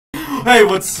Hey,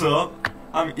 what's up?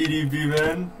 I'm EDB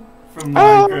Man from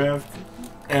Minecraft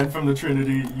and from the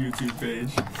Trinity YouTube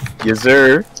page. Yes,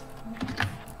 sir.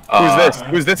 Who's this?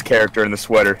 Who's this character in the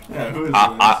sweater? Yeah, who is this?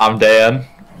 I'm Dan,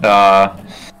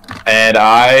 and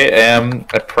I am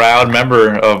a proud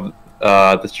member of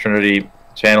this Trinity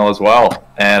channel as well,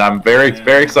 and I'm very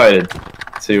excited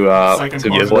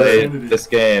to play this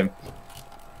game.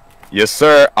 Yes,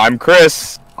 sir. I'm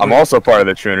Chris. I'm also part of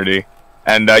the Trinity,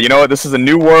 and you know what? This is a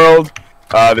new world.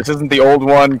 This isn't the old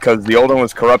one because the old one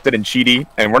was corrupted and cheaty,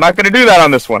 and we're not going to do that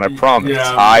on this one. I promise.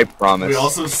 Yeah, I promise. We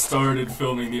also started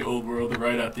filming the old world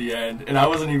right at the end, and I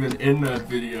wasn't even in that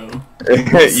video.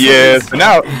 Yes. So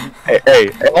now,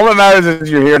 hey, all that matters is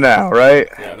you're here now, right?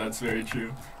 Yeah, that's very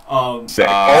true. Sick.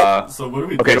 So what do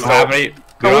we okay, do? so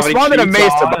we spawned in a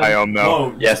Mesa biome, though.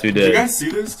 Oh, yes, we did. Do you guys see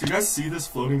this? Do you guys see this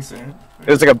floating sand?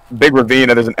 There's like a big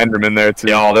ravine, and there's an Enderman there too.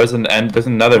 Yo, there's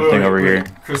another thing over here.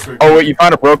 Chris, oh wait, you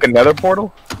found a broken Nether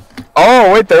portal?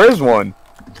 Oh wait, there is one.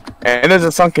 And there's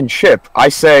a sunken ship. I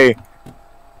say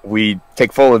we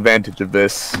take full advantage of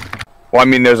this. Well, I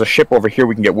mean, there's a ship over here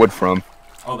we can get wood from.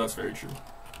 Oh, that's very true.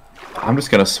 I'm just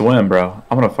gonna swim, bro.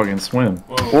 I'm gonna fucking swim.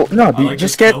 Whoa. Well, no, dude, like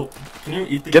just this get kelp. Can you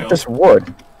eat the get kelp? this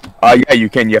wood. Yeah, you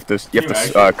can. You have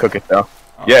to cook it though.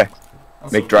 Oh, Yeah,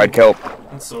 that's make so dried cool. kelp.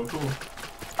 That's so cool.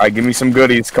 Alright, give me some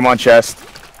goodies. Come on, chest.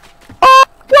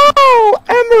 Oh,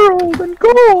 emerald and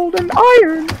gold and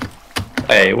iron.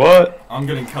 Hey, what? I'm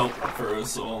getting kelp for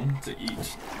us all to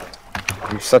eat.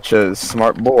 You're such a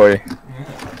smart boy.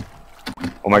 Yeah.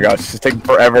 Oh my gosh, it's taking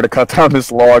forever to cut down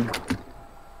this log.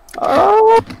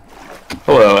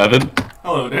 Hello, Evan.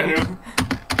 Hello, Daniel.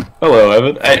 Hello,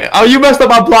 Evan. Hey, oh, you messed up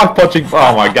my block punching.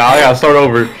 Oh my god, I gotta start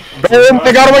over. Oh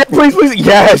my god, oh my god, please, please.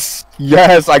 Yes!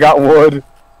 Yes, I got wood.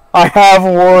 I have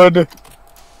wood.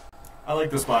 I like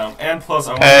this biome, and plus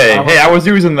I want. Hey, I was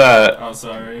using that. Oh,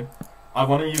 sorry. I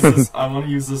want to use this. I want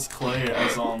to use this clay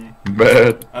as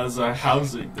Man. as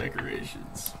housing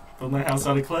decorations. Build my house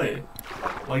out of clay,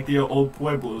 like the old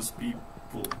pueblos people.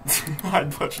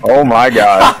 Oh my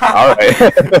god. Alright.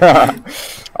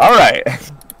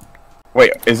 Alright.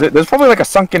 Wait, is it? There's probably like a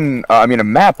sunken, a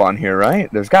map on here, right?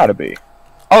 There's gotta be.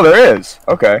 Oh, there is.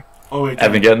 Okay. Oh wait.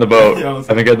 Evan, get in the boat. Yeah,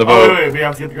 Evan, get in the boat. Wait, we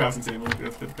have to get the crafting table. We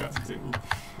have to get the crafting table.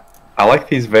 I like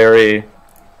these very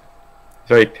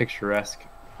picturesque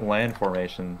land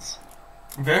formations.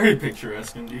 Very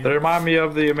picturesque indeed. They remind me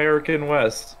of the American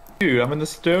West. Dude, I'm in the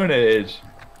Stone Age.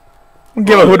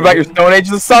 Give a hoot about your Stone Age.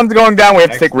 The sun's going down. We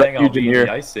have to take Next thing, I'll refuge be in in here.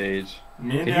 the Ice Age.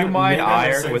 Me and Can you mine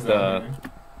iron with a?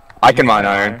 I can mine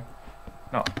iron.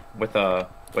 No, with a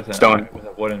Stone. With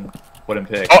a wooden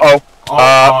pick. Uh-oh.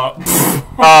 Oh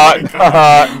my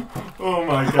god. Oh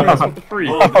my god. Free.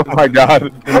 Oh my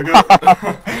god. There we go.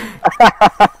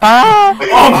 Oh my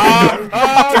god.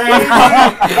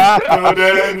 Oh,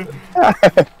 Dan.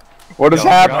 What is Yo,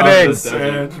 Not the happening?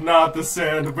 sand. Not the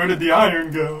sand. Where did the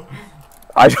iron go?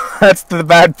 That's the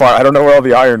bad part. I don't know where all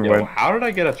the iron Yo, went. how did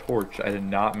I get a torch? I did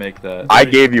not make that. I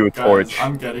gave you a Guys, torch.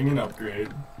 I'm getting an upgrade.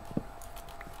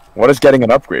 What is getting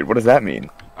an upgrade? What does that mean?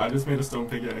 I just made a stone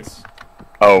pickaxe.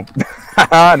 Oh.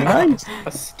 Nice.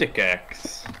 A stick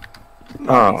axe.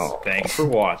 Oh. Thanks for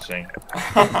watching.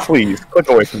 Please, click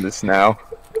away from this now.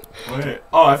 Wait.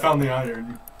 Oh, I found the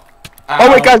iron.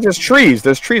 Oh wait, guys, there's trees.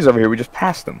 There's trees over here. We just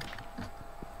passed them.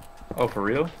 Oh, for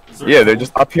real? Yeah, they're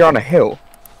just up here on a hill.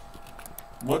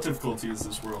 What difficulty is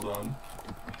this world on?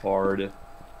 Hard.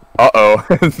 Uh-oh.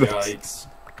 Yikes.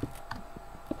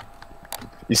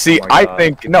 You see, Oh my I God.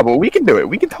 think... No, but we can do it.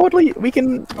 We can totally... We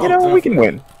can... Oh, You know, we can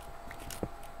definitely. win.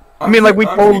 I mean, like, we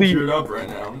I'm totally- geared up right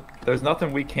now. There's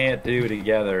nothing we can't do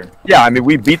together. Yeah, I mean,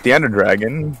 we beat the Ender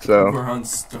Dragon, so... We're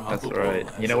unstoppable. That's right.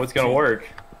 You know as what's a gonna team. work?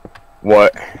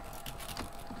 What?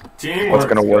 Teamwork. What's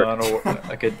gonna work?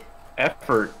 Like a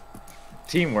effort.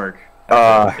 Teamwork.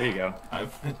 Uh, There you go.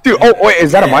 Dude, oh, wait,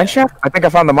 is that a mine shaft? I think I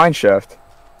found the mine shaft.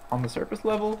 On the surface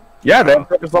level? Yeah, that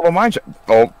surface level mine shaft.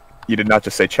 Oh, you did not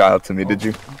just say child to me, did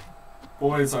you?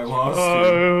 Boys, I lost you.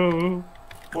 Oh.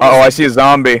 Boys, Uh-oh, I see a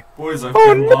zombie. Boys, I've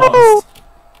Oh, been no. lost.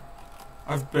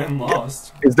 I've been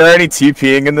lost. Is there any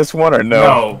TPing in this one, or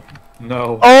no?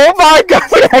 No. Oh my god,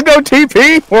 we have no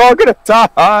TP! We're all gonna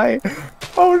die!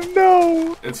 Oh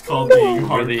no! It's called No. being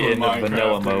We're really hardcore in the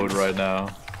vanilla Minecrafters. mode right now.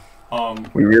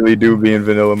 We really do be in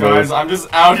vanilla mode. Guys, I'm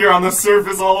just out here on the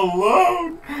surface all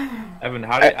alone. Evan,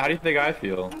 how do you think I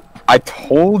feel? I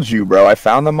told you, bro, I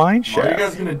found the mine Why are you shaft.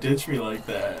 guys gonna ditch me like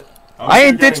that? I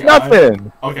ain't ditched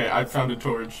nothing! Okay, I found a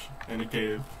torch in a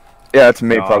cave. Yeah, that's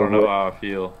me, No, I don't probably. know how I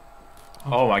feel.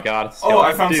 Oh my god. it's Oh,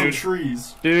 I skeleton. found some Dude.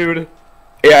 trees. Dude.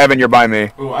 Yeah, Evan, you're by me.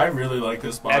 Oh, I really like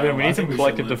this biome. Evan, we I need think some should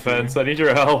collective live defense. here. I need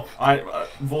your help.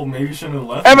 Well, maybe you shouldn't have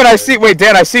left. Evan, me I there. see- wait,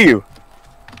 Dan, I see you.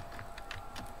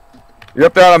 You're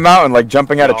up there on a mountain, like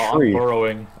jumping at a No, tree. I'm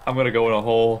burrowing. I'm gonna go in a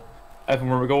hole. Evan,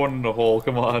 we're going in a hole.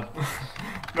 Come on.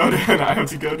 No, Dan, I have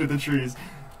to go to the trees.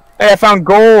 Hey, I found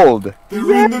gold.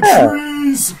 They're in the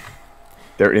trees.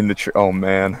 They're in the tree. Oh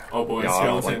man. Oh boy, Yeah, I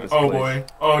don't skeleton. like this Oh place. boy.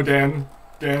 Oh Dan.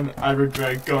 Dan, I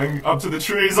regret going up to the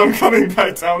trees. I'm coming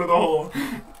back down to the hole.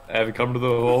 Evan, come to the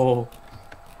hole.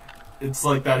 It's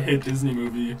like that hit Disney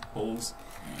movie, Holes.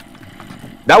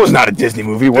 That was not a Disney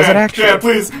movie, was it actually? Dan,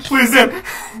 please, Dan.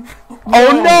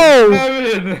 Oh no!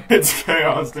 Evan! It's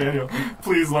chaos, Daniel.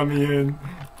 Please let me in.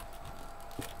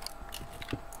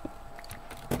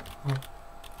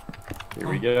 Here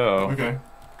we go. Okay.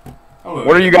 Hello.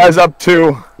 What are you guys up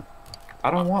to? I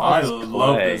don't want I all this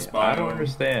love clay. this I don't biome.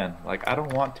 understand. Like, I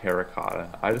don't want terracotta.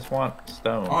 I just want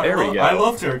stone. Oh, there we go. I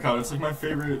love terracotta. It's like my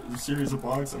favorite series of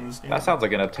blocks in this game. That sounds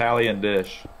like an Italian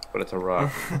dish, but it's a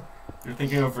rock. You're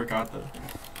thinking of ricotta.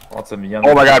 Want some yummy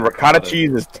Oh my god, ricotta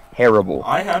cheese is terrible.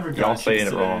 I had ricotta Y'all cheese saying it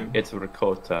today. wrong. It's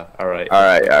ricotta. Alright.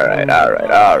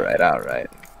 Alright.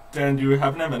 Dan, do you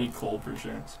happen to have any coal per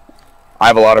chance? I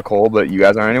have a lot of coal, but you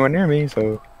guys aren't anywhere near me,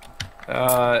 so...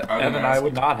 Evan, I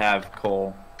would not have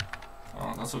coal.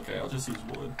 Oh, that's okay. I'll just use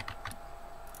wood.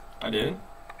 I did?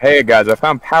 Hey guys, I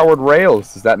found powered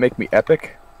rails. Does that make me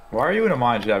epic? Why are you in a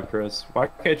mine shaft, Chris? Why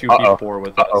can't you Uh-oh. be poor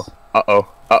with Uh-oh. us?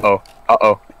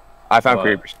 Uh-oh. I found What?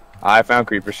 creepers. I found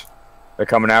creepers. They're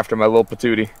coming after my little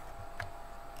patootie.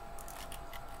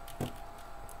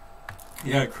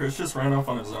 Yeah, Chris just ran off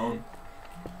on his own.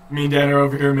 Me and Dan are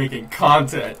over here making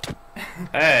content.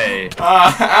 Hey,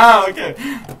 Okay.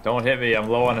 don't hit me. I'm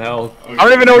low on health. Okay. I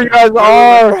don't even know where you guys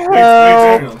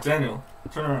are! Help! Daniel,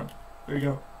 turn around. There you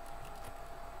go.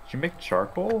 Did you make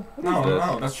charcoal? What No, is this?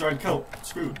 no, that's dried kelp.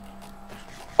 Screwed.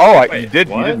 Oh, Wait, you did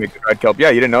what? make the dried kelp. Yeah,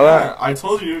 you didn't know that? Yeah, I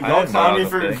told you. I Y'all didn't clown know me that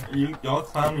for was a y'all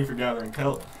clown me for gathering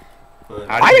kelp. But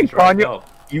How do I you didn't make dried clown you. kelp?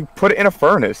 You put it in a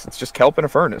furnace. It's just kelp in a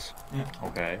furnace.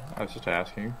 Okay, I was just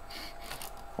asking.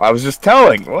 Well, I was just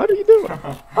telling. What are you doing?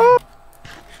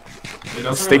 it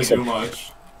doesn't Sticks really do of-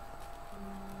 much.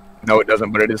 No, it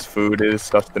doesn't, but it is food. It is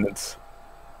sustenance.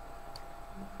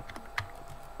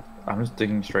 I'm just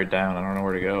digging straight down. I don't know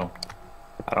where to go.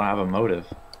 I don't have a motive.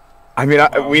 I mean,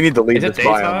 we need to leave Is it this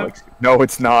biome. daytime? Like, no,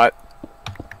 it's not.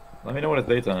 Let me know when it's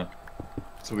daytime,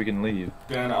 so we can leave.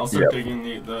 Dan, I'll start Yep. digging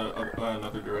the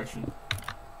another direction.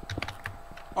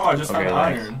 Oh, I just Okay, found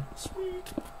nice. iron.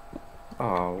 Sweet.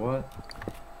 Oh, what?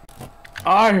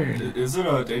 Iron! Is it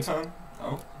a daytime?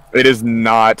 Oh, It is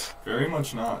not. very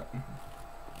much not.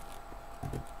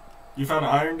 You found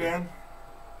iron, Dan?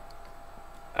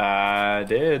 I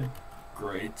did.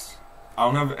 Great. I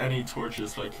don't have any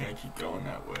torches, so I can't keep going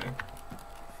that way.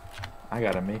 I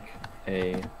gotta make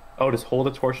a... Oh, just hold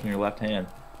a torch in your left hand.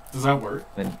 Does that work?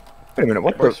 Wait a minute.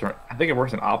 What It the? works for, I think it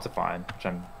works in Optifine,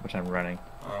 which I'm running.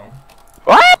 Oh.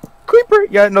 What? Creeper?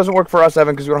 Yeah, it doesn't work for us,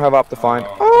 Evan, because we don't have Optifine.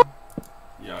 Oh.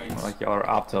 Yikes. Like y'all are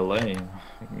Opta lame.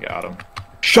 Got him.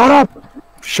 Shut up!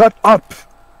 Shut up!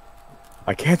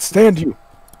 I can't stand you.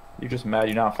 You're just mad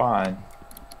you're not fine.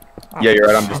 Yeah, you're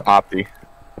right. I'm just Opti.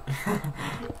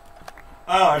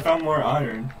 Oh, I found more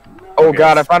iron. Oh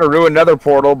god, I found a ruined nether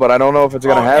portal, but I don't know if it's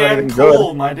gonna have and anything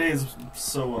coal. good.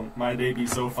 My day be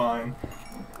so fine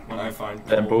when I find coal.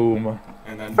 Then boom.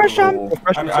 And then Fresh boom. on.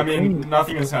 Fresh I mean,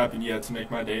 nothing has happened yet to make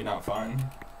my day not fine.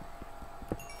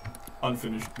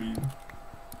 Unfinished bead.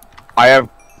 I have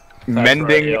That's mending.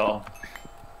 right, y'all.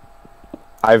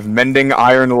 I have mending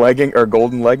iron legging or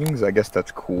golden leggings. I guess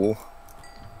that's cool.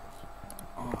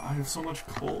 Oh, I have so much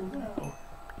coal now.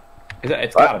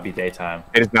 It's What? gotta be daytime.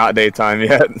 It is not daytime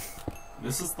yet.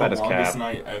 This is the That is longest cap.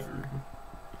 night ever.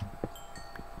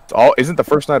 It's all. Isn't the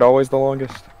first night always the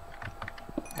longest?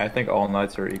 I think all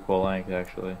nights are equal length,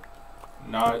 actually.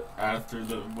 Not after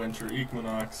the winter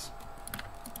equinox.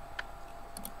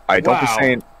 Alright,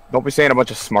 Wow. don't be saying a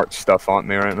bunch of smart stuff on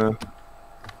me right now.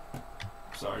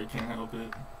 Sorry, can't help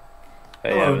it.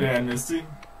 Hey, Hello, Evan. Dan Misty.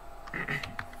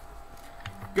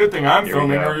 Good thing I'm Here we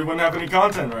filming, go. or we wouldn't have any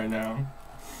content right now.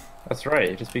 That's right.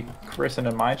 It'd just be Chris in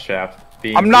a mine shaft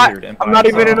being I'm not. weird and I'm by not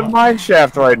even in a himself. mine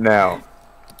shaft right now.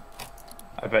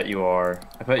 I bet you are.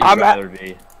 I bet you'd I'm at- rather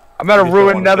be. I'm at a You just don't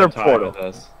ruined wanna nether spend time portal. with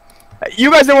us.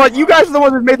 You guys are You guys are the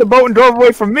ones that made the boat and drove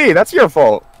away from me. That's your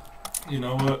fault. You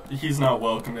know what? He's not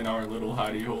welcome in our little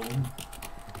hidey hole.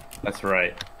 That's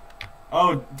right.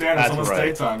 Oh, Dan, it's That's almost right.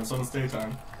 daytime. It's almost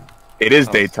daytime. It is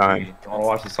Oh, daytime. sweet. Wanna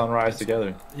watch the sunrise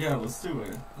together? Yeah, let's do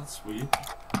it. That's sweet.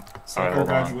 It's Alright, like our hold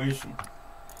on. graduation.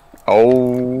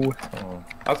 Oh. Oh.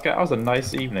 That was a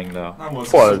nice evening, though. That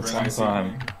was Was. a super nice Sometime.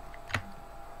 evening.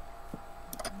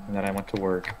 And then I went to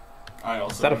work. I also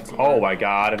Instead went of, to oh work. my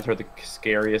god, I just heard the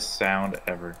scariest sound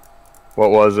ever. What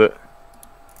was it?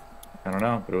 I don't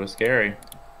know, but it was scary.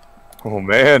 Oh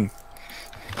man.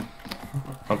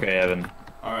 Okay, Evan.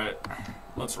 Alright,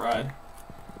 let's ride.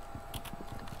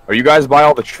 Are you guys by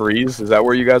all the trees? Is that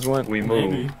where you guys went? We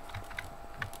Maybe. moved.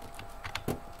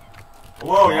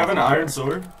 Whoa, you have an iron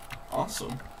sword?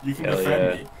 Awesome. You can Hell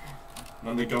defend yeah. me.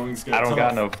 When the goings get I don't tough.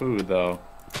 got no food though.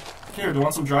 Here, do you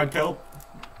want some dried kelp?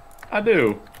 I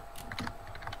do.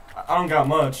 I don't got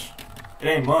much. It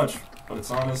ain't much, but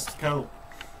it's honest kelp.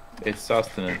 It's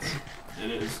sustenance. It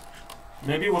is.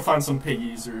 Maybe we'll find some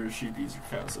piggies or sheepies or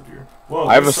cows up here. Whoa,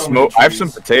 I have a there's so many smoke. I have some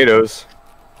trees. potatoes.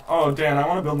 Oh, Dan, I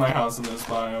want to build my house in this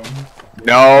biome.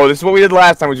 No, this is what we did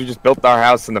last time. Was we just built our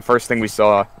house, and the first thing we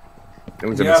saw, it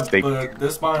was a Yeah, mistake. but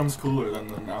this biome's cooler than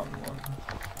the mountain one.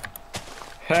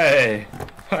 Hey,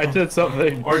 I did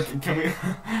something. Or can we?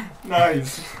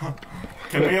 Nice.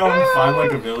 Can we find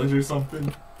like a village or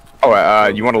something? Oh,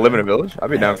 you want to live in a village?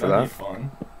 I'd be down for that'd that. Be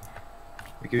fun.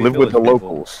 We could be Live with the village people.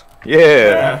 locals.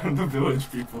 Yeah. The village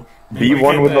people. Be we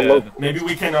one can, with the uh, locals. Maybe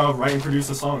we can write and produce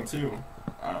a song too.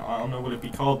 I don't know what it'd be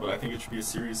called, but I think it should be a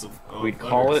series of. We'd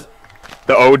call letters. it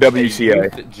The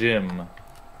OWCA. Youth Gym.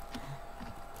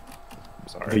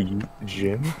 Sorry. The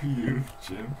gym. You,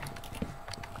 Jim.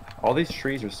 All these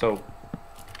trees are so.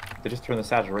 They just turn the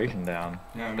saturation down.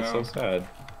 Yeah, I It's know. so sad.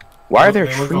 Why are there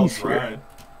They look all trees here? dried.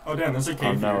 Oh damn, there's a Oh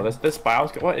cave no, here. this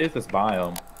biome. What is this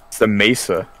biome? It's the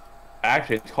mesa.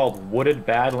 Actually, it's called Wooded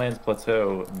Badlands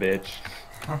Plateau, bitch.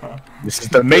 This is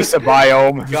the mesa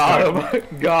biome. Got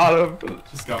him. Got him.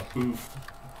 Just got poofed.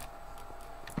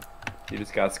 You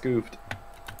just got scooped.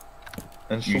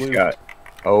 And You shlooped. got.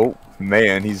 Oh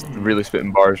man, he's really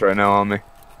spitting bars right now on me.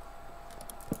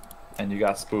 And you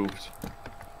got spoofed.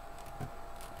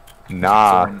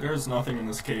 Nah. There's nothing in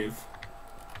this cave.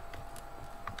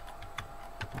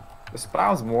 This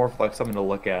biome's more of like something to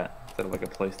look at instead of like a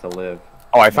place to live.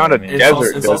 Oh, I found a It's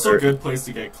desert. It's also a desert. good place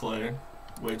to get clay,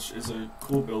 which is a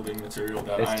cool building material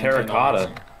that It's I intend on terracotta.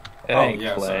 using. It Oh ain't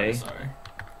yeah, clay. sorry.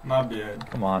 My bad.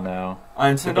 Come on now. I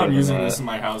intend Better on than using that. this in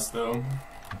my house though,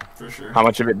 for sure. How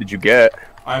much of it did you get?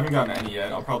 I haven't gotten any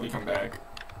yet. I'll probably come back.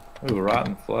 Ooh,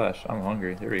 rotten flesh. I'm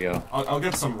hungry. Here we go. I'll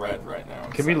get some red right now.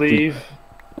 Can we leave?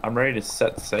 I'm ready to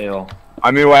set sail. I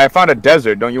mean, well, I found a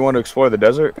desert. Don't you want to explore the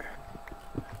desert?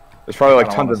 There's probably like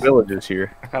I don't tons wanna of villages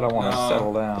here. I kind of want to No.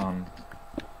 settle down.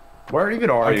 Where even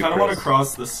are I you, kind of want to Chris?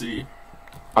 cross the sea.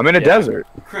 I'm in a Yeah. desert.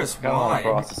 Chris, I kind of want why? to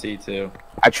cross the sea too.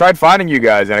 I tried finding you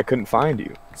guys and I couldn't find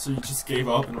you. So you just gave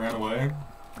up and ran away?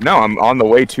 No, I'm on the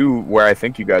way to where I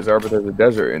think you guys are, but there's a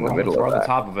desert in the middle We're of on the that.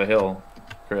 top of a hill,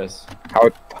 Chris. How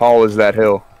tall is that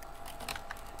hill?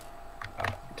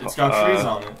 It's got trees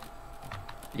on it.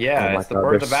 Yeah, Oh my it's the God,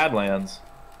 bird of the there's- Badlands.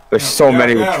 There's so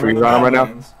many with we're trees in the on them right now.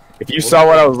 Badlands. If you saw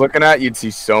what I was looking at, you'd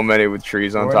see so many with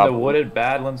trees on We're top. in the wooded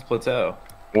Badlands Plateau.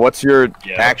 What's your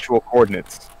Yeah. actual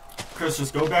coordinates? Chris,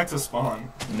 just go back to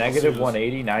spawn. Negative Serious.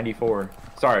 180, 94.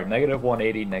 Sorry, negative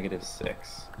 180, negative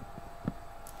 6.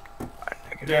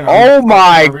 Dan, Oh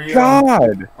my are we,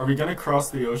 god! Are we gonna cross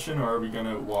the ocean or are we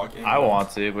gonna walk in? I want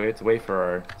to, but we have to wait for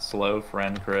our slow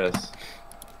friend Chris.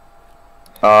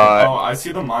 Oh, I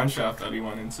see the mine shaft that he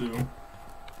went into.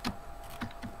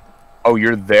 Oh,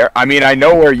 you're there? I mean, I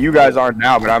know where you guys are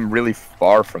now, but I'm really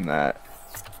far from that.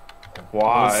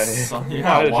 Why?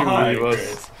 Yeah, Why did why, you leave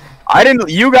Chris? us? I didn't.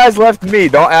 You guys left me.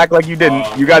 Don't act like you didn't.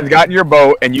 Oh. You guys got in your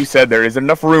boat and you said there isn't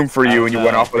enough room for you, and you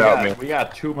went off without me. We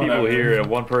got two people Whatever. here and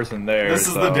one person there. This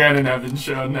is so- the Dan and Evan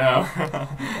show now.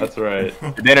 That's right.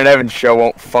 The Dan and Evan show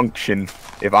won't function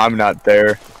if I'm not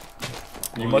there.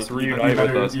 You must reunite you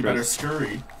better, with us, You better Chris.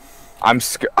 scurry.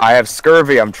 I have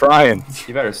scurvy. I'm trying.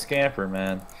 You better scamper,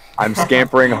 man. I'm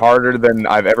scampering harder than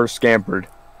I've ever scampered.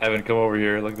 Evan, come over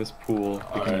here. Look at this pool.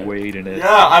 We can Alright. wade in it. Yeah,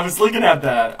 I was looking at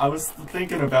that. I was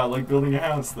thinking about like building a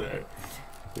house there.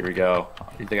 Here we go.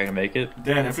 You think I can make it?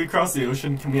 Dan, if we cross the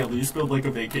ocean, can we at least build like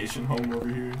a vacation home over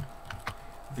here?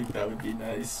 I think that would be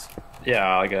nice.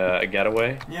 Yeah, like a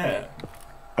getaway. Yeah,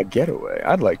 A getaway.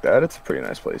 I'd like that. It's a pretty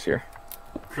nice place here.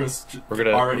 Chris We're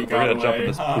gonna already got jump away. in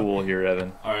this pool here,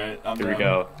 Evan. All right, I'm Here we down.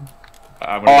 go.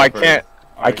 I'm Oh, gonna I go can't. first.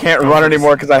 All I right, can't go run first.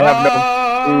 anymore because I have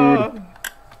no.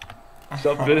 Ah!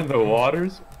 Jump in the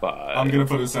waters. Bye. I'm gonna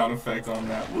put a sound effect on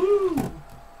that. Woo!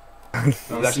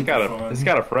 It's actually it's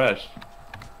kind of fresh.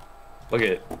 Look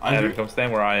at I Evan. do- Come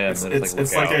stand where I am. It's and it's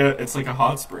look like out. it's like a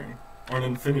hot spring or an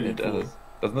infinity It pool. does.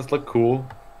 Doesn't this look cool?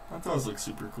 That does look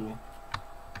super cool.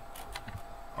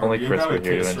 Are Only we Chris about would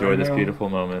here to kiss enjoy right this now? beautiful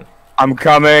moment. I'm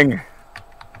coming.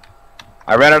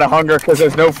 I ran out of hunger because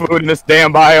there's no food in this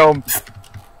damn biome.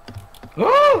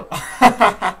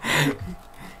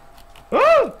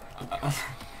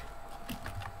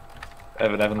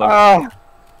 Evan, look. Ah.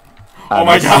 Oh I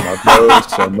my miss God. my bros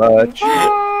so much.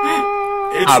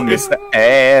 I miss the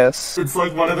ass. It's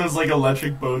like one of those like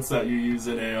electric boats that you use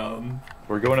in a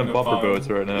We're going in bumper boats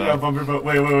right now. Yeah, bumper boat.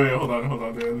 Wait, hold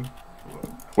on, man.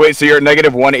 Wait, so you're at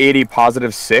negative 180,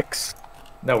 positive 6?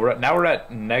 No, we're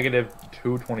at negative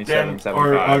 227.75.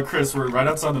 Or Chris, we're right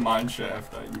outside the mine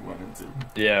shaft that you went into.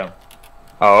 Yeah.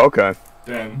 Oh, okay.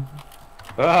 Dan.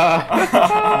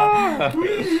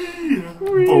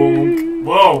 Boom.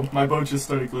 Whoa, my boat just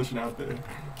started glitching out there.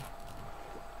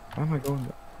 Why am I going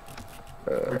there?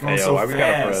 We're going so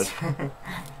fast.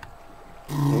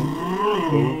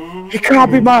 He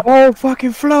copied my whole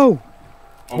fucking flow.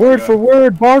 Oh, word for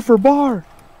word, bar for bar.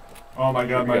 Oh my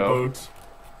god, my boat.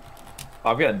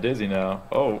 I'm getting dizzy now.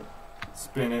 Oh.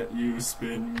 Spin it, you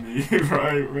spin me,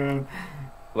 right, man.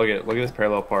 Look at this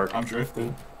parallel park. I'm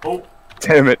drifting. Oh.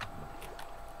 Damn it.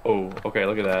 Oh, okay,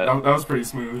 look at that. That was pretty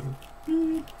smooth.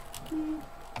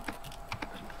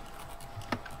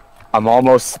 I'm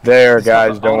almost there,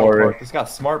 guys. Don't worry. It's got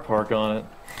Smart Park on it.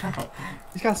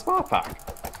 He's got Smart Park.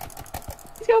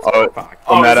 He's got Smart Park.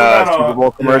 From that Super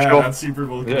Bowl commercial? Yeah, that Super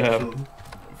Bowl commercial.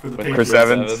 For the Patriots. Chris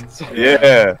Evans.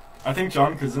 Yeah. I think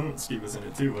John Krasinski was in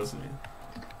it too, wasn't he?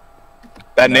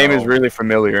 That name is really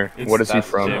familiar. What is he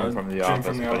from? Jim from The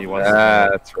Office, but he wasn't.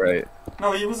 That's right.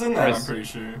 No, he was in that, I'm pretty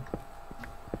sure.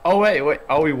 Oh, wait.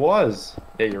 Oh, he was.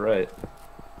 Yeah, you're right.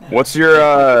 Yeah. What's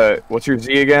your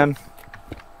Z again?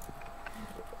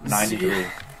 93.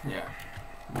 Yeah.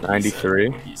 93?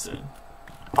 What he said.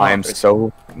 I am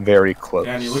so very close.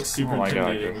 Yeah, and you look super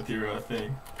intimidating with your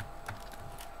thing.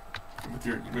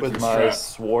 With my strap.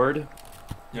 sword?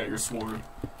 Yeah, your sword.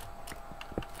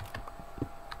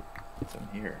 What's in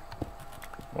here?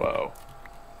 Whoa.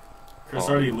 Chris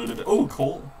already looted it. Oh,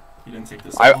 coal. You didn't take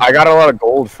this. I got a lot of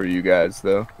gold for you guys,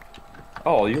 though.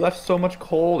 Oh, you left so much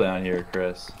coal down here,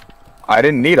 Chris. I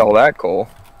didn't need all that coal.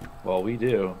 Well, we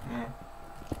do. Yeah.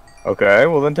 Okay,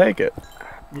 well then take it.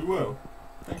 We will.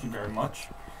 Thank you very much.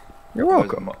 You're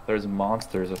welcome. There's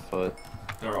monsters afoot.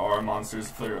 There are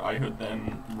monsters afoot. I heard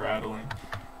them rattling.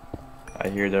 I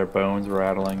hear their bones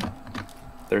rattling.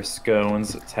 Their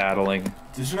scones tattling.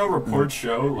 Did you know reports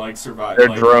show like Their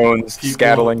drones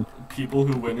scattling. People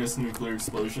who witnessed nuclear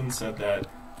explosions said that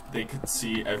they could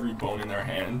see every bone in their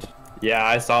hand. Yeah,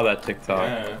 I saw that TikTok.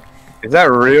 Yeah. Is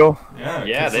that real? Yeah.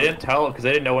 Yeah, they didn't tell because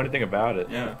they didn't know anything about it.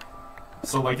 Yeah.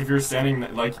 So like if you're standing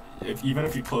like even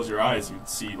if you close your eyes, you'd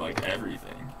see like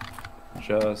everything.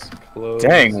 Just close.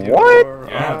 Dang, what?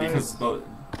 Yeah, because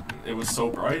it was so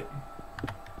bright.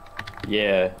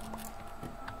 Yeah.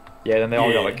 Yeah, then they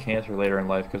all got like cancer later in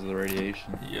life because of the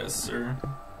radiation. Yes, sir.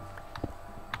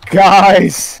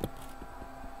 Guys!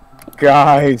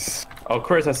 Oh,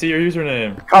 Chris, I see your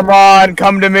username. Come on,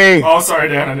 come to me! Oh, sorry,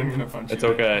 Dan, I didn't mean to punch you. It's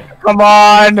okay. Come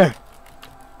on!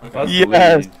 Okay.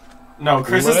 Yes! No,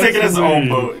 Chris is taking his own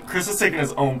boat. Chris is taking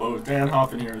his own boat. Dan,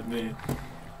 hop in here with me.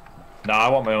 Nah, I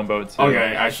want my own boat too.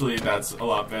 Okay, actually, that's a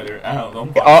lot better. Ow,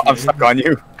 don't Oh, I'm stuck on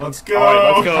you. Let's go!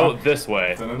 Alright, let's go this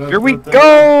way. Here we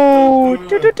go!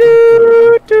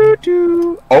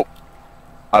 Oh!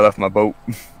 I left my boat.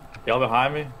 Y'all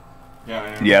behind me? Yeah, I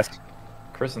am. Yes.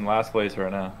 Chris in last place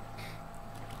right now.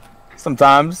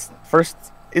 Sometimes, first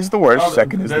is the worst,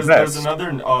 second is the best. There's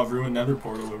another ruined nether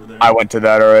portal over there. I went to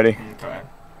that already. Okay.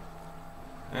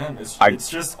 Man, it's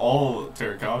just all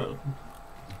terracotta.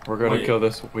 We're gonna kill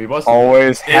this. We must.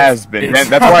 Always has been.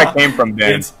 That's where I came from,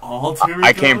 Dan. It's all terracotta?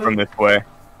 I came from this way.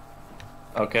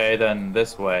 Okay, then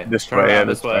this way. This Turn way, around yeah,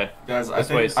 this way. Guys, I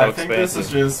think this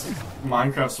is just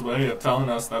Minecraft's way of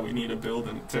telling us that we need to build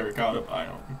a terracotta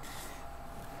biome.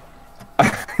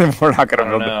 We're not gonna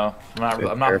build No,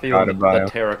 I'm not feeling the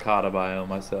terracotta biome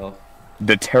myself.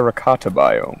 The terracotta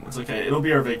biome. It's okay. It'll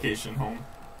be our vacation home.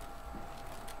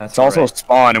 It's also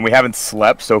spawn, and we haven't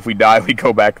slept, so if we die, we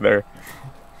go back there.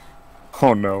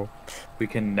 Oh no. We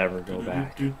can never go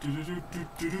back.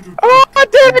 Oh,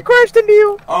 damn, I crashed into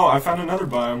you! Oh, I found another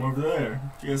biome over there.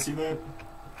 Do you guys see that?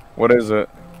 What is it?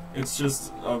 It's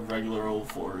just a regular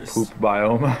old forest. Poop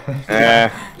biome.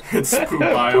 It's poop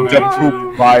biome. The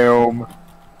poop biome.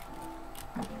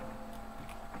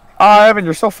 Ah, Evan,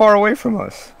 you're so far away from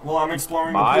us. Well, I'm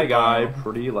exploring My the poop guy, biome.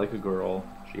 pretty like a girl.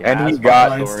 She And has he got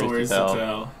fun stories to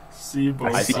tell. See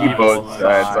both I sides. see both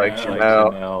sides, like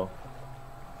Chanel.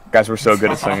 Guys, we're so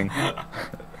good at singing.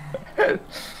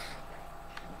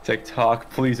 TikTok,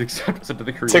 please accept us into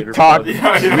the creator. TikTok,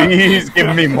 Yeah. please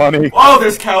give me money. Oh,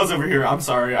 there's cows over here. I'm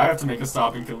sorry. I have to make a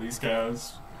stop and kill these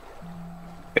cows.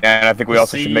 And I think we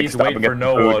also should make a stop wait and get for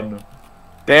no food. one.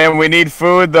 Damn, we need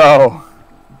food though.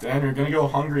 Dan, you're gonna go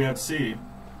hungry at sea.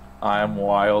 I am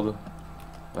wild,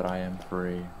 but I am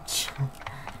free.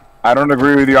 I don't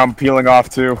agree with you. I'm peeling off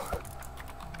too.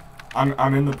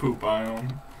 I'm in the poop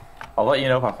biome. I'll let you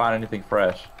know if I find anything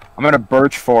fresh. I'm in a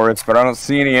birch forest, but I don't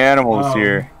see any animals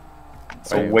here.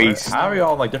 It's a waste. How are we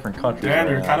all in like different countries? Dan,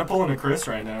 you're kind of pulling a Chris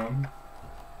right now.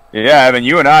 Yeah, Evan,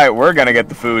 you and we're gonna get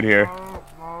the food here.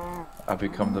 I've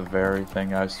become the very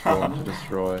thing I sworn to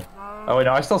destroy. Oh wait,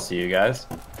 no, I still see you guys.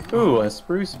 Ooh, a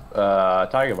spruce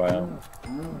taiga biome.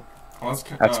 Well,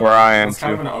 that's where I am It's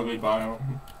kind of too. an ugly biome.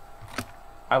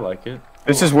 I like it.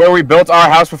 This is where we built our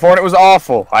house before, and it was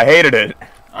awful. I hated it.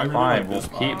 I really Fine, like we'll this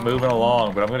keep biome. moving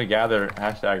along, but I'm gonna gather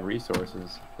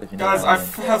 #resources. If you know Guys, what I I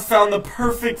mean. have found the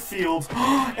perfect field,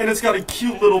 and it's got a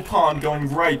cute little pond going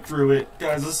right through it.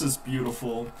 Guys, this is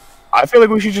beautiful. I feel like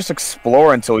we should just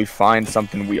explore until we find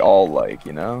something we all like,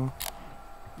 you know?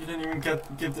 You didn't even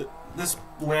give the. This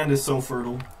land is so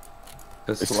fertile.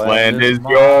 This land is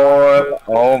mine. yours.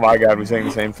 Oh my god, we're saying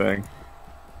the same thing.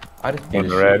 I didn't From need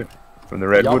the a red, sheep. from the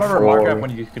Y'all redwood remember Minecraft forest.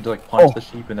 when you could like punch Oh. the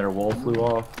sheep and their wool flew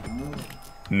off?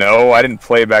 No, I didn't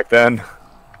play back then.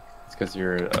 It's because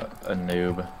you're a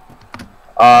noob.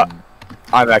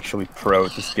 I'm actually pro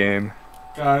at this game.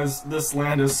 Guys, this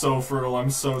land is so fertile. I'm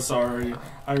so sorry.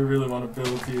 I really want to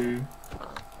build here.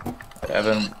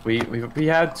 Evan, we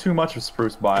had too much of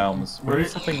spruce biomes. We need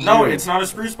something No, new. it's not a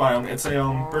spruce biome. It's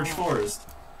a birch forest.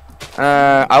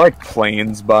 I like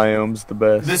plains biomes the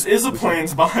best. This is a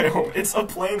plains biome. It's a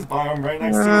plains biome right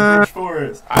next to a birch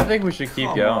forest. I think we should keep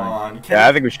Come going. on. Can Yeah, I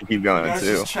you think we should keep going guys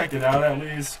too. just check it out at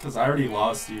least? Because I already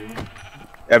lost you.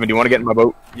 Evan, do you want to get in my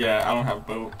boat? Yeah, I don't have a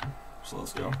boat. So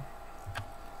let's go.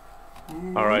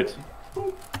 All right,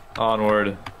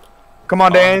 onward. Come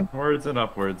on, Dan. Onwards and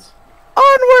upwards.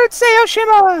 Onward, sail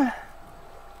shimmer.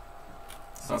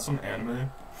 Is that some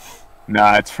anime?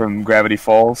 Nah, it's from Gravity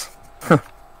Falls. that,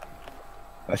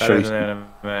 That show is used an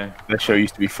to, anime. that show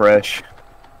used to be fresh.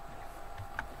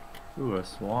 Ooh, a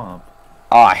swamp.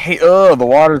 Oh, I hate. Ugh, the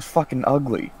water's fucking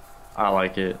ugly. I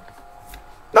like it.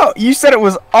 No, you said it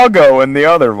was Uggo in the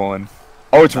other one.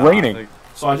 Oh, it's Nah, raining. like-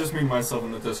 So I just muted myself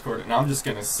in the Discord, and I'm just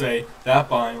gonna say that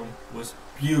biome was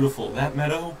beautiful. That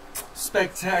meadow,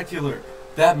 spectacular.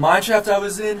 That mineshaft I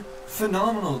was in,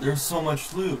 phenomenal. There's so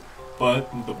much loot. But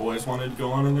the boys wanted to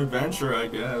go on an adventure, I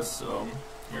guess, so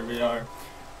here we are.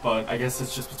 But I guess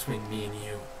it's just between me and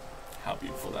you how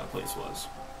beautiful that place was.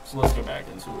 So let's go back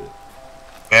into it.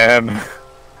 And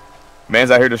man's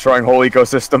out here destroying whole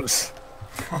ecosystems.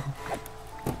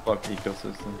 Fuck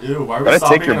ecosystem. Ew, why are we Gotta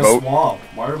stopping take your in a boat. swamp?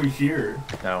 Why are we here?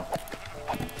 No.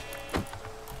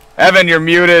 Evan, you're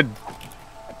muted.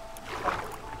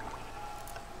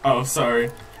 Oh, sorry.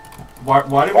 Why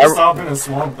did we stop in a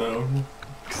swamp, though?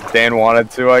 Dan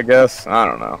wanted to, I guess. I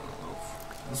don't know.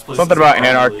 This place Something is about ugly.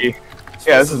 anarchy.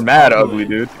 Yeah, this is mad ugly,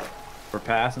 dude. We're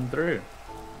passing through.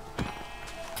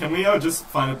 Can we just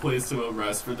find a place to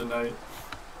rest for the night?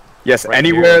 Yes, Right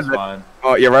anywhere here is that. fine.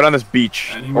 Oh, yeah, right on this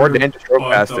beach. Anywhere Or Dan just drove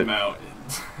but past the it.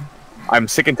 mountains. I'm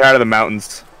sick and tired of the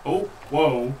mountains. Oh,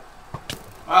 whoa.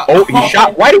 Oh, he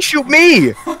shot. Why'd he shoot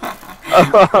me?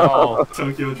 Oh,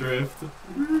 Tokyo Drift.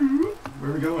 Where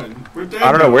are we going? Where'd Dan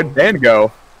I don't know. go? Where'd Dan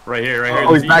go? right here, right here.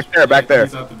 Oh, the he's back beach. there, back there.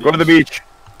 He's at the Go to the beach.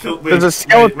 Wait, There's a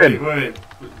skeleton. Wait.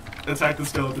 Attack the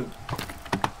skeleton.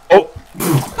 Oh,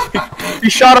 he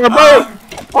shot our boat.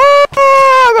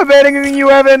 Oh, I'm abandoning you,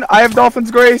 Evan. I have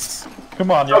Dolphin's Grace. Come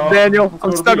on, What's up, y'all. Daniel? Let's go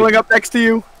I'm to the snuggling beach. up next to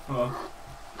you.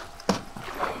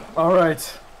 All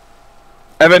right.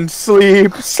 Evan,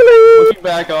 sleep. Looking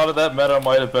back onto that meadow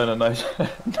might have been a nice,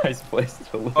 nice place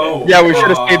to live. Oh. Yeah, we should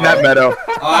have stayed in that meadow.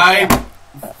 I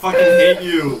fucking hate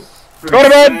you for Go to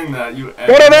bed. saying that, you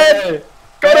Go to bed.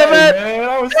 Go to bed. Man,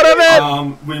 I was Go to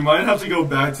bed. We might have to go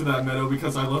back to that meadow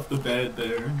because I left the bed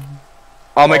there.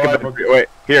 I'll make Alright, a bed. Wait,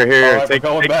 here. Alright, Take, we're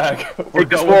going take, back. We're take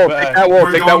this going wool. back. Take that wool.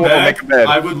 We're Take that going wool. back. Make a bed.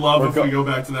 I would love We're if go- we go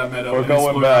back to that meadow. We're and going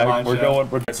explore back. the mine We're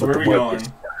shaft. going. So where are we going?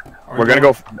 We're gonna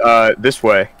go this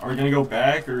way. Are we gonna go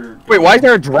back or? Wait, why is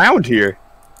there a drowned here?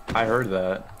 I heard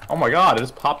that. Oh my god, it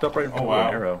just popped up right in front Oh, of wow.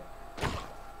 an arrow.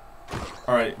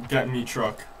 All right, get me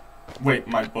truck. Wait,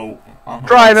 my boat.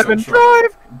 Drive, It's a Evan. truck.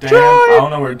 Drive. Dan, drive. I don't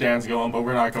know where Dan's going, but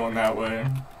we're not going that way.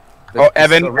 Oh, It's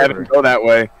Evan. the river. Evan, go that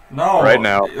way. No, Right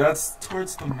now. That's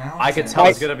towards the mountain. I can tell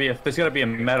there's gonna be a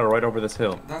meadow right over this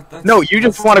hill. That's, No, you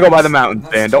just that's wanna go by the towards- mountains,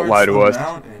 that's Dan. Don't lie to towards us.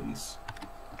 the mountains.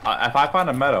 If I find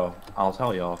a meadow, I'll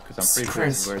tell y'all because I'm pretty sure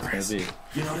this is where Chris, it's gonna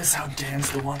be. You notice how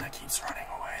Dan's the one that keeps running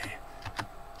away.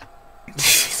 He's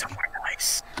somewhere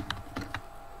nice.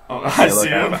 Oh, I Hey, see look,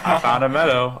 him. I found a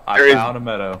meadow. There is- I found a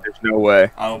meadow. There's no way.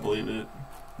 I don't believe it.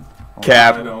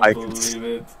 Cap. I don't I can believe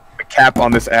it. the cap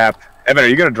on this app. Evan, are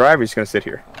you gonna drive or are you just gonna sit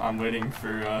here? I'm waiting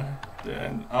for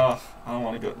Dan. I don't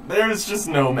want to go. There's just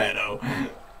no meadow.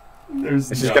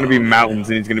 There's It's just gonna be no mountains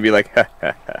meadow. and he's gonna be like, ha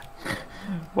ha ha.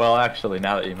 Well, actually,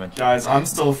 now that you mention Guys, I'm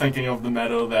still thinking of the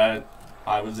meadow that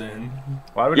I was in.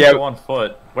 Why would you go on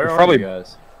foot? Where are probably, you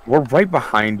guys? We're right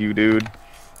behind you, dude.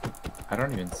 I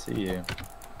don't even see you.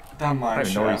 That mine I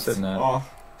don't even know where you're shaft. sitting at. Oh,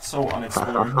 so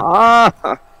unexplored.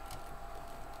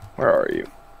 Where are you?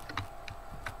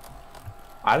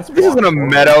 This isn't a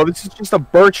meadow. This is just a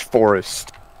birch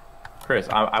forest. Chris,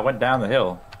 I went down the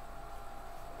hill.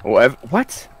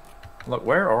 What? Look,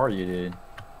 where are you, dude?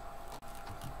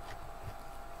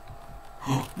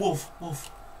 Wolf.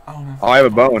 I don't have. Oh, I have a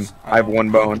bone. I have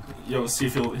one bone. Yo, see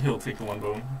if he'll take the one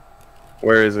bone.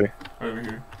 Where is he? Right over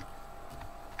here.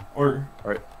 Or.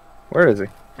 Where is he?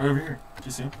 Right over here. Do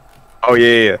you see him? Oh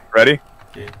yeah. Ready?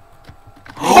 Yeah.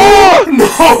 Oh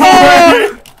no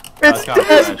way! It's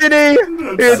destiny!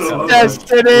 It's so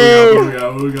destiny!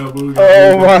 Booga.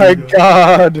 Oh my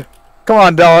god! Come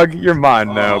on, dog. You're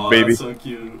mine now, baby. That's so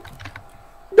cute.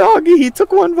 Doggy, he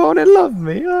took one bone and loved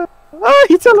me.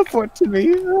 He teleported to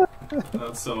me.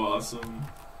 That's so awesome.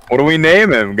 What do we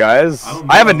name him, guys? I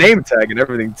don't I have a know. name tag and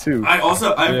everything too. I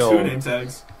have Bill. 2 name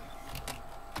tags.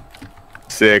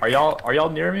 Sick. Are y'all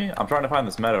near me? I'm trying to find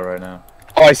this meadow right now.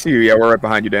 Oh, I see you. Yeah, we're right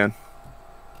behind you, Dan.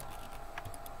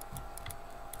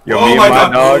 Yo, Oh me and my my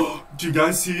god! dog. Do you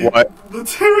guys see What? the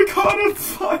terracotta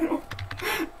file?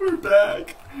 We're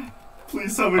back.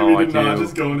 Please tell me Oh, we did not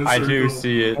just go in a I circle. do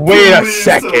see it. Wait a Please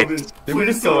tell me. second. Did we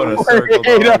Please just go tell in a me. circle?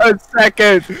 Wait dog? a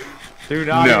second. Do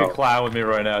not No. even clown with me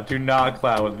right now. Do not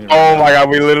clown with me right Oh now. my god,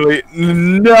 we literally.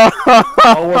 No!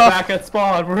 Oh, we're back at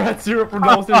spawn. We're at 0 for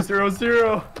no 0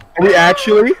 0. Are we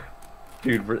actually?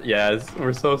 Dude,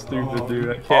 we're so stupid, dude.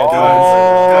 I can't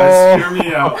Oh. Guys, hear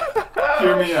me out.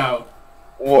 Hear me out.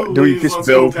 What do we Please, just let's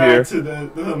build go back here? to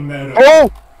the meadow.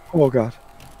 Oh! Oh god.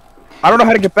 I don't know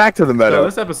how to get back to the do it. So meadow.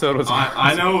 this episode was.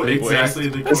 I know was a big exactly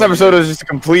waste. the. This episode is just a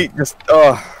complete, It's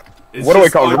what do we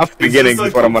just call a- rough it's beginnings just a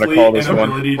is what I'm gonna complete call this one.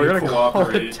 inability We're to gonna call it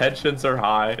cooperate. tensions are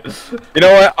high. You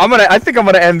know what? I think I'm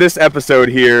gonna end this episode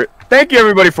here. Thank you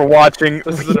everybody for watching.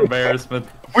 This is an embarrassment.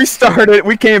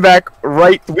 We came back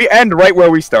we end right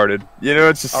where we started. You know,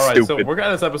 it's just Alright, stupid. so we're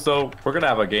gonna this episode, we're gonna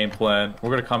have a game plan.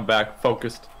 We're gonna come back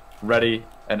focused, ready,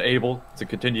 and able to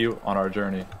continue on our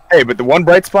journey. Hey, but the one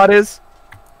bright spot is,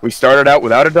 we started out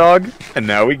without a dog, and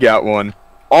now we got one.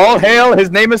 All hail, his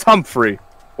name is Humphrey.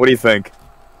 What do you think?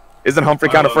 Isn't Humphrey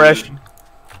I kind of love fresh? it.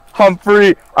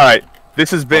 Humphrey! Alright,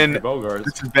 this has been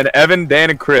Bogarts. Evan, Dan,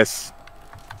 and Chris.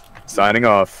 Signing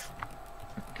off.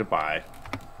 Goodbye.